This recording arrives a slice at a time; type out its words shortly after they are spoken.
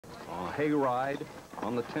hayride,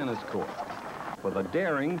 on the tennis court. For the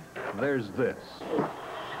daring, there's this.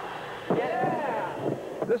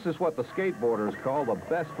 This is what the skateboarders call the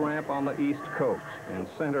best ramp on the East Coast in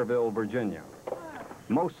Centerville, Virginia.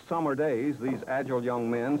 Most summer days, these agile young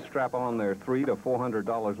men strap on their $300 to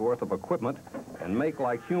 $400 worth of equipment and make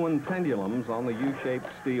like human pendulums on the U-shaped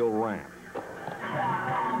steel ramp.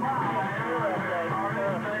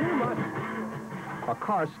 A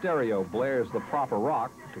car stereo blares the proper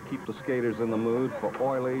rock to keep the skaters in the mood for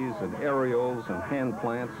oilies and aerials and hand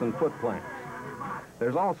plants and foot plants.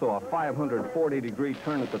 There's also a 540-degree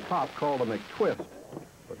turn at the top called a McTwist,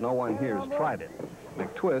 but no one here's tried it.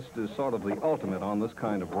 McTwist is sort of the ultimate on this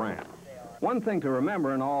kind of ramp. One thing to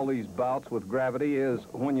remember in all these bouts with gravity is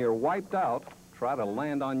when you're wiped out, try to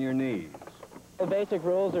land on your knees. The basic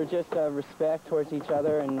rules are just respect towards each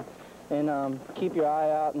other and keep your eye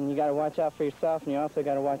out, and you got to watch out for yourself, and you also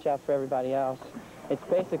got to watch out for everybody else. It's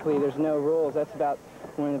basically, there's no rules. That's about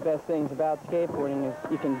one of the best things about skateboarding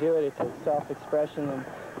is you can do it. It's a self-expression, and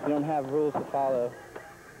you don't have rules to follow.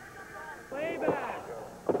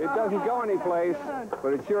 It doesn't go anyplace,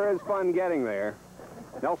 but it sure is fun getting there.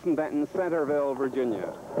 Nelson Benton, Centerville,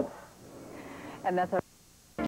 Virginia. And that's a